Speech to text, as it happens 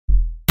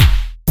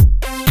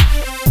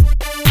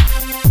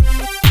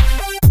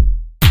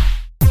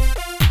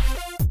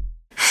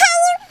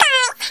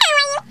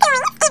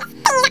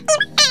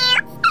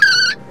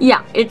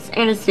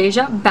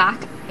Anastasia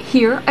back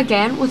here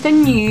again with a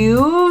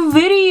new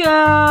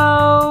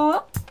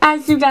video.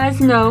 As you guys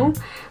know,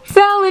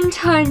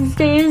 Valentine's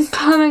Day is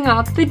coming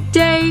up, the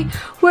day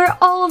where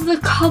all of the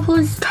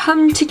couples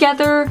come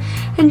together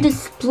and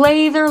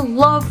display their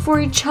love for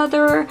each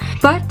other.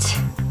 But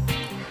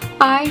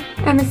I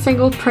am a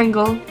single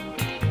Pringle.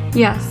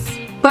 Yes,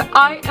 but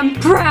I am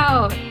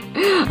proud.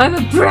 I'm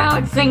a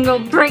proud single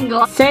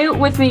Pringle. Say it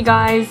with me,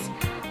 guys.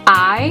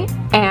 I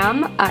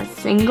am a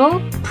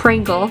single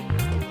Pringle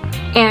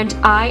and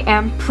I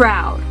am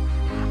proud.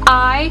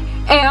 I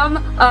am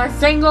a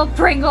single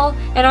Pringle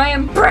and I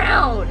am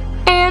proud.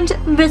 And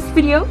this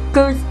video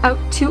goes out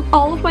to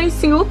all of my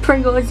single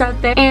Pringles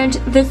out there. And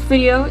this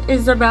video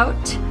is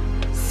about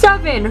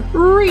 7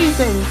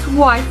 reasons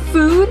why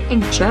food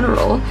in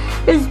general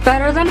is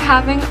better than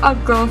having a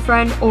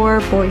girlfriend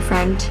or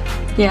boyfriend.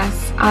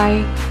 Yes,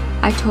 I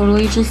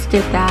totally just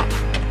did that.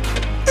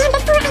 And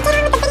before I get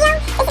on with the video,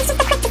 this is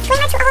just a quick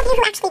disclaimer to all of you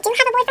who actually do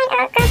have a boyfriend or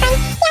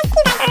girlfriend. Yes,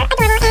 you guys are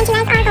adorable and you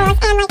guys are goals.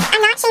 And like,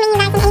 I'm not shaming you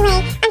guys in any way.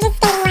 I'm just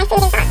stating why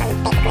food is awesome,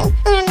 basically.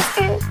 And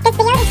this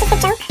video is just a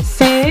joke.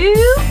 So,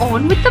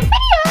 on with the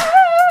video!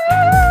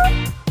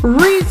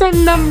 Reason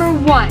number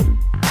 1.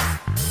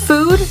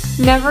 Food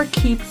never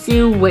keeps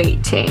you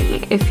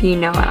waiting, if you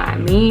know what I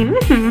mean.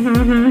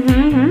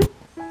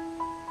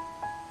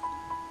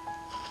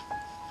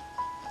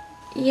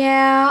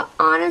 Yeah,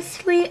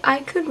 honestly, I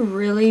could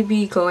really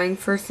be going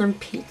for some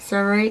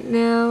pizza right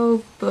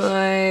now,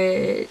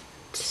 but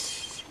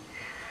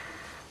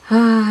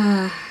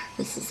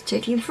this is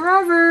taking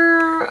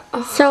forever.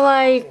 So,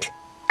 like,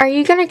 are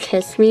you gonna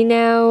kiss me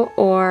now,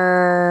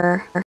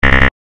 or?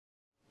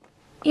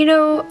 You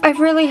know, I've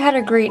really had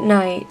a great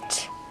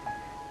night.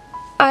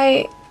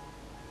 I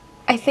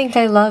think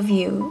I love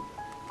you.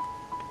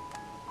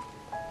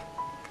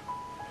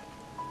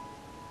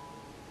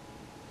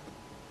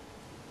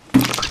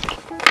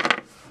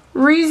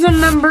 Reason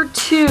number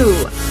 2.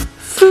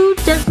 Food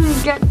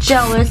doesn't get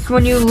jealous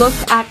when you look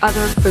at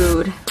other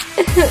food.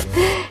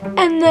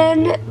 And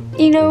then,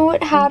 you know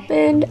what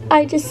happened?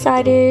 I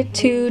decided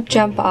to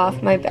jump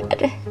off my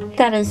bed.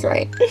 That is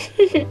right.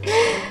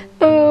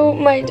 Oh,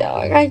 my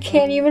dog. I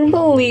can't even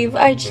believe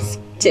I just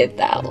did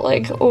that.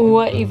 Like,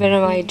 what even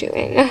am I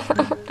doing?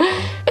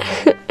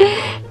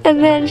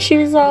 And then she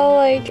was all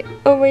like,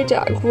 oh my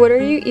dog, what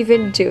are you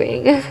even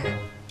doing?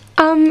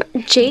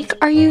 Jake,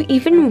 are you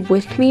even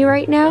with me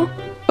right now?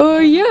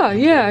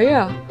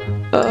 Yeah.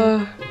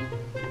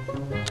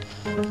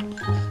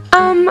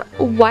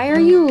 Why are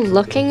you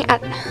looking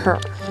at her?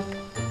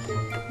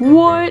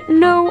 What?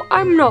 No,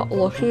 I'm not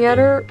looking at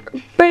her.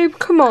 Babe,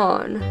 come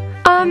on.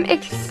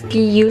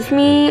 Excuse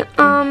me,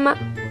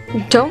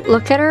 don't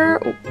look at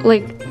her,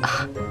 like,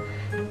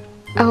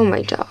 oh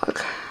my dog.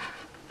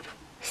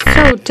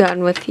 So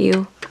done with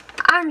you.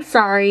 I'm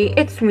sorry,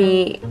 it's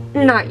me,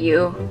 not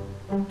you.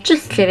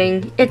 Just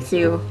kidding, it's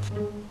you.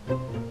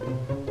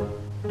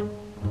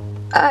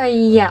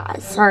 Yeah,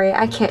 sorry,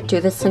 I can't do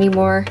this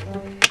anymore.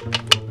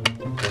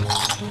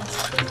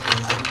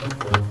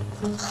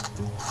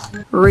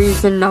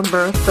 Reason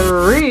number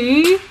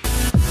 3,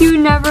 you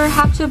never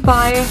have to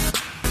buy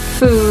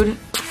food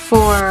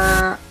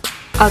for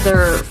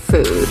other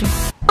food.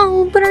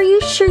 Oh, but are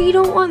you sure you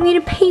don't want me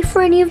to pay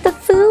for any of the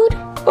food?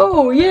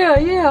 Oh,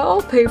 yeah,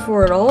 I'll pay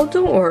for it all,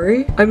 don't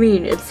worry. I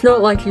mean, it's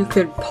not like you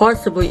could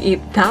possibly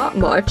eat that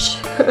much,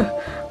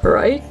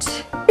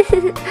 right?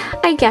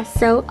 I guess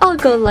so. I'll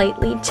go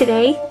lightly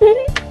today.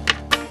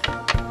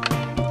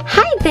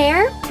 Hi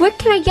there, what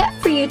can I get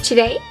for you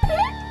today?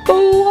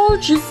 Oh, I'll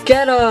just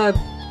get a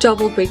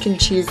double bacon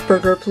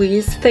cheeseburger,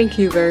 please. Thank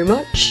you very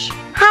much.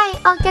 Hi,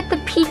 I'll get the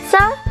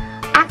pizza.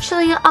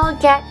 Actually, I'll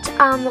get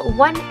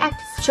 1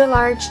 extra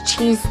large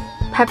cheese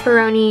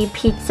pepperoni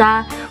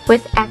pizza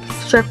with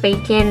extra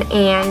bacon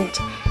and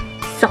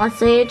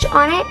sausage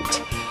on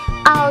it.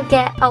 I'll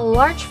get a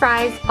large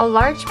fries, a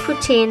large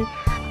poutine,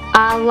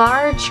 a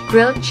large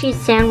grilled cheese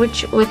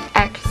sandwich with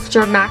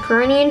extra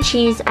macaroni and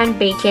cheese and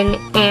bacon,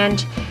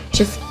 and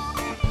just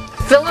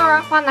fill her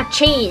up on the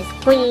cheese,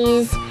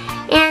 please.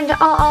 And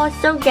I'll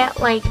also get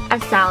like a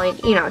salad,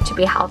 you know, to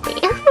be healthy.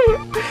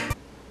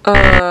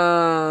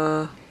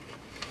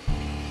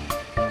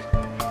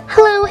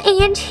 Hello,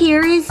 and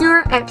here is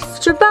your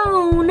extra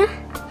bone.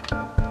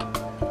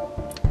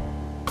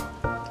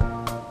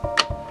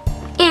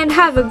 And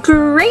have a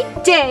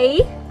great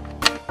day.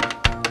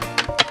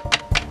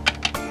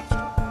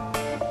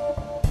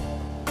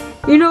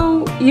 You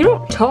know, you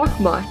don't talk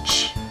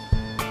much.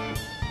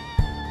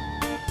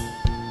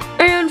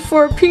 And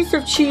for a piece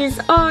of cheese,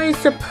 I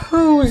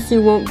suppose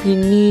you won't be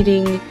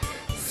needing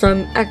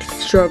some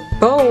extra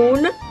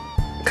bone.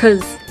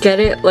 'Cause get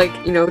it, like,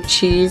 you know,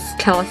 cheese,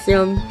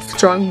 calcium,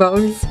 strong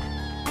bones.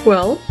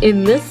 Well,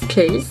 in this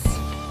case,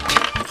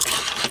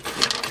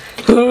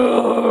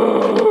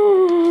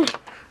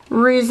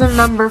 reason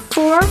number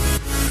 4,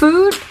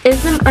 food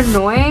isn't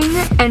annoying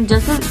and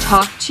doesn't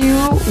talk to you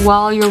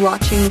while you're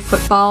watching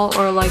football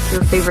or like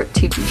your favorite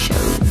TV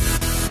shows.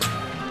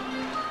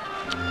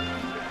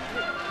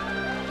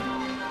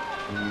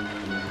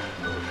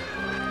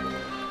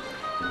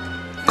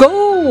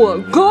 Go!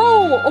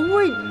 Go! Oh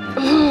my...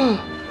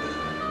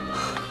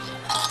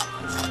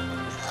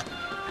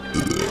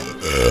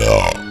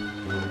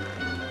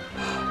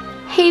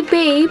 Hey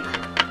babe,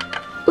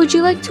 would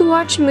you like to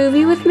watch a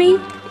movie with me?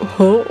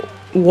 Huh?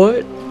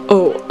 What?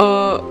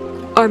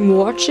 Oh, I'm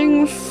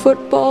watching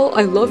football.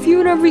 I love you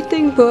and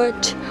everything,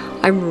 but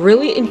I'm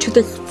really into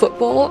this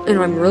football and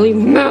I'm really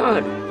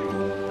mad.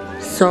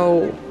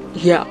 So,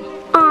 yeah.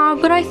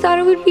 But I thought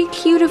it would be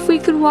cute if we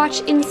could watch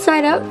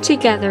Inside Out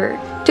together.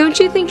 Don't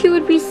you think it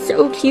would be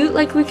so cute?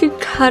 Like we could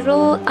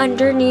cuddle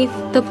underneath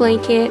the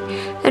blanket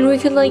and we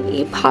could like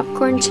eat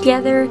popcorn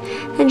together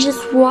and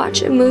just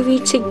watch a movie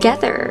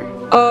together.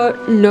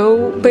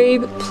 No,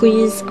 babe,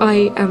 please.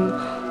 I am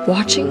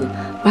watching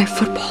my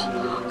football.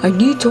 I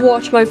need to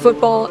watch my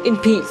football in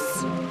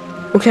peace.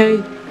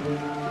 Okay?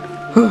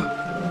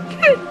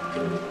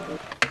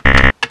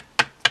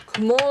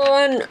 Come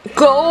on,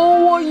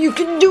 go! You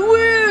can do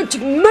it!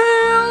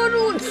 Man,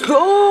 let's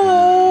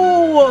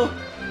go!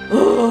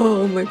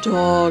 Oh, my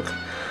dog.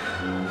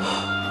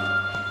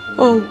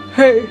 Oh,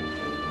 hey.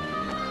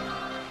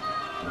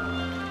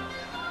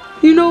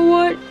 You know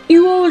what?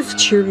 You always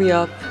cheer me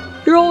up.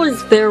 You're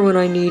always there when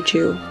I need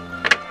you.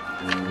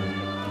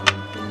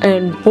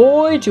 And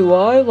boy, do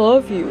I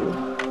love you.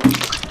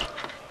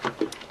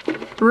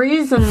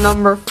 Reason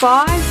number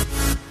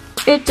 5.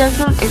 It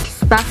doesn't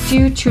expect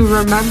you to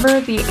remember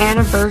the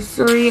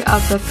anniversary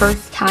of the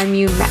first time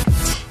you met.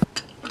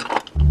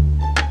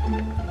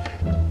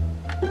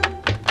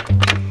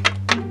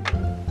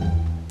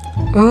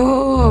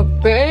 Oh,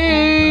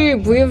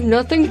 babe, we have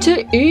nothing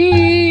to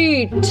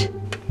eat.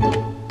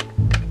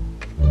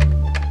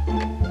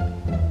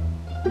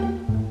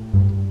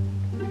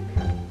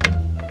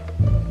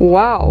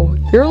 Wow,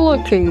 you're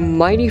looking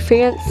mighty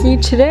fancy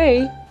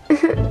today.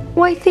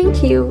 Why,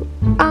 thank you.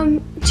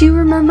 Do you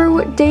remember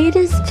what day it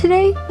is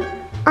today?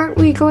 Aren't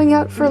we going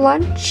out for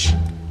lunch?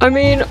 I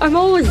mean, I'm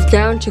always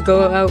down to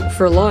go out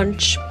for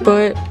lunch,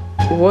 but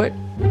what?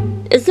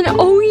 Isn't it?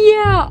 Oh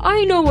yeah,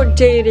 I know what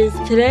day it is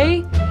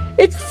today.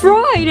 It's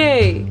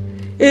Friday.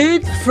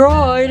 It's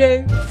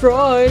Friday,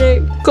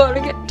 Friday. Gotta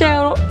get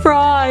down on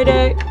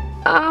Friday.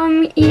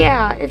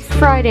 Yeah, it's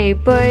Friday,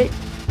 but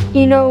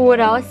you know what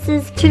else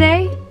is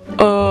today?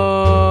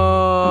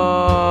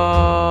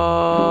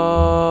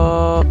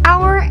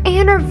 Our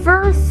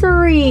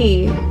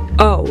anniversary.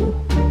 Oh.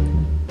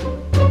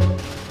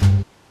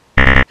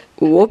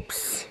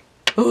 Whoops.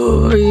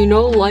 Oh, you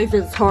know life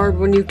is hard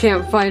when you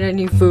can't find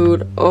any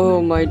food. Oh,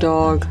 my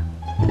dog.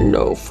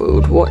 No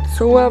food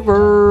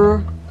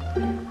whatsoever.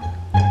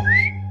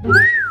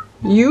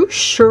 You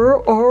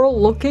sure are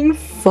looking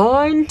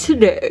fine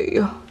today.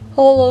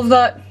 All of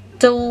that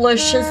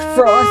delicious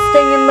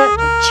frosting and that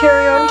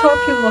cherry on top,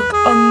 you look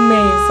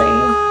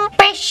amazing.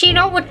 Bitch, you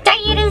know what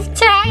day it is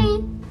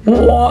today?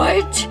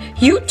 What?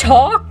 You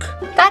talk?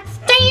 That's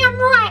damn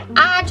right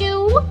I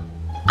do.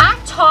 I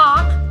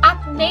talk.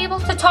 I've been able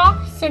to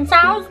talk since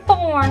I was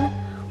born.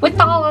 With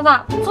all of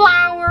that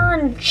flour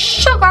and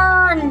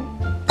sugar and...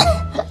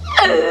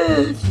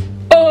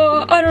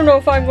 I don't know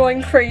if I'm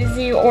going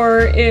crazy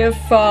or if,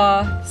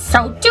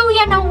 So do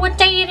you know what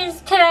day it is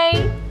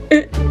today?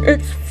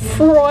 It's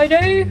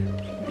Friday?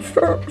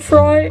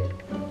 Friday.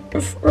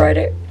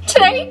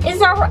 Today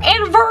is our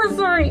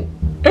anniversary.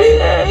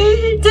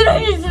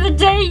 Today is the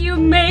day you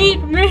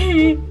made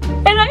me.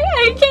 And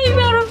I came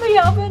out of the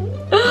oven.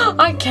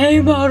 I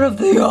came out of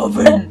the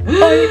oven.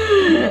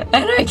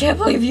 And I can't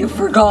believe you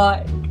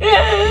forgot.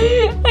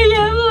 I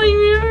can't believe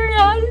you forgot.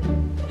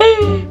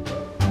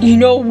 You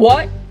know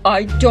what?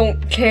 I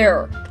don't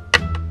care.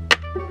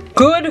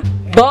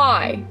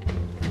 Goodbye.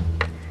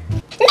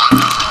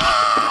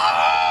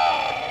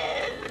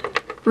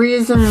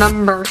 Reason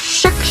number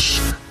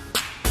 6.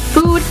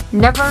 Food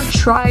never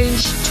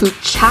tries to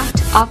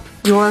chat up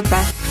your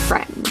best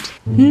friend.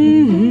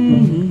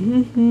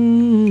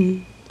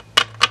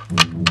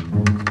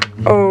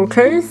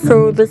 Okay,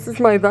 so this is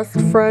my best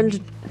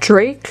friend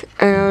Drake,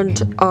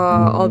 and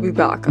I'll be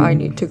back. I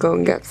need to go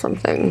and get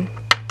something.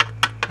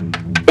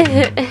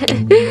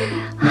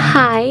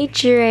 Hi,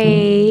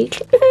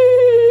 Drake.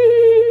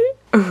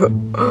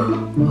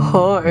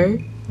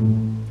 Hi.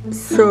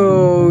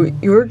 So,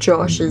 you're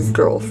Josh's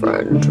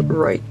girlfriend,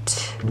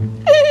 right?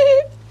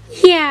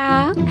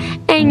 Yeah,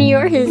 and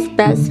you're his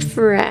best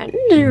friend,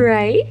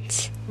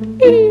 right?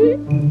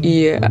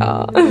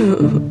 Yeah.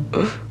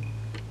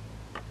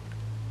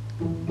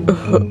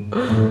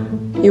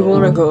 You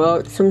wanna go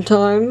out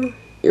sometime?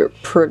 You're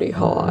pretty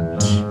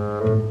hot.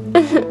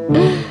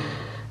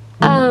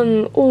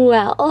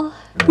 Well.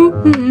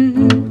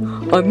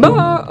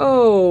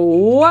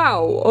 Oh,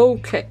 wow,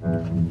 okay.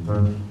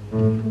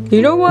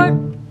 You know what?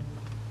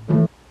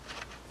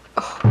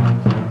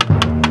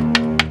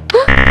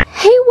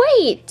 Hey,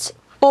 wait!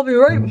 I'll be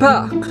right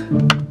back.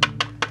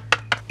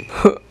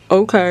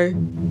 Okay.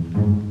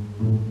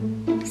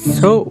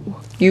 So,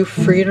 you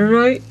free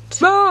tonight?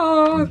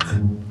 Back!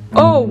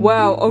 Oh,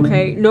 wow,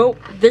 okay. Nope,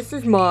 this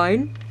is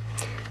mine.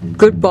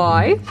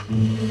 Goodbye.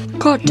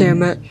 God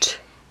damn it.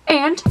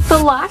 And the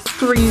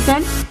last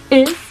reason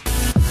is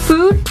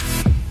food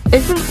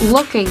isn't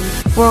looking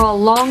for a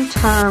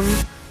long-term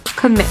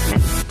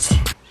commitment.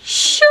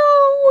 So,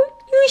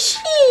 you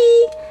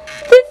see,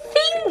 the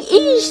thing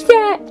is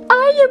that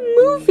I am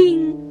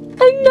moving.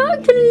 I'm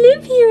not gonna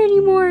live here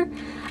anymore.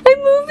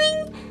 I'm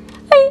moving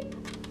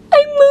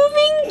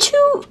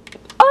to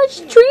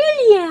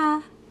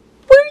Australia,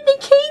 where the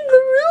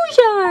kangaroos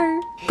are.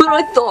 But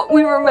I thought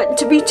we were meant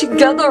to be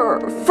together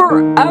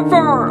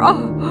forever.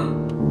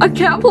 Oh, I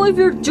can't believe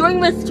you're doing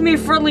this to me,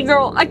 friendly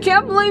girl. I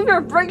can't believe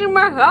you're breaking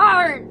my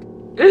heart.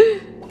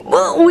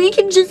 Well, we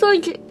can just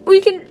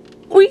we can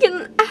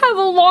have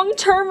a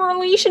long-term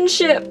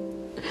relationship.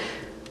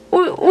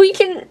 We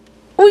can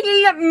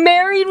get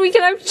married. We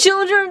can have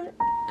children.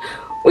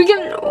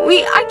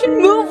 I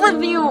can move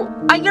with you.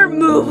 I can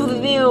move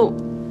with you.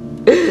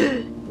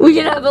 We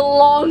can have a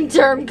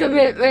long-term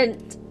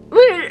commitment.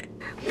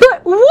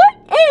 But what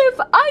if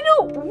I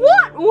don't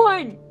want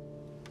one?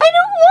 I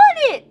don't want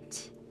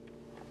it.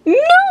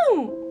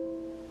 No.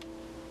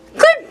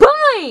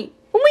 Goodbye,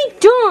 my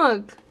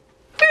dog.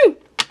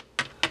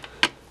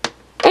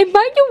 And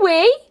by the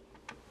way,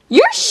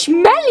 you're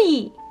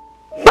smelly.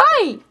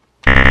 Bye.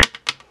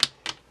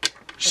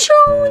 So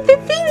the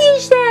thing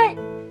is that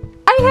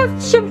I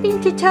have something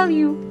to tell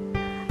you.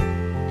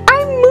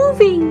 I'm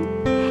moving,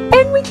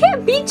 and we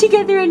can't be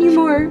together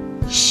anymore.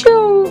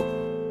 So,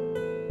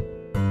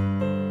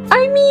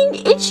 I mean,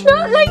 it's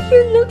not like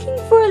you're looking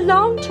for a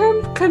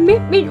long-term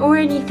commitment or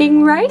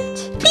anything,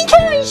 right?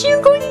 Because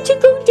you're going to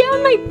go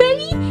down my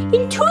belly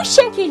in 2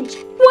 seconds.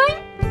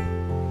 1,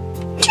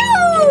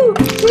 2.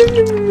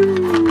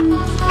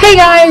 Hey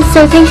guys,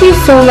 so thank you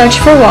so much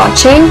for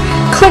watching.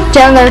 Click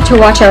down there to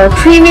watch our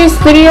previous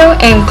video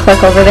and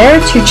click over there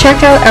to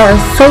check out our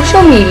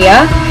social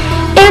media.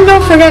 And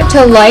don't forget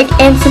to like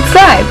and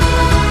subscribe.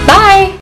 Bye!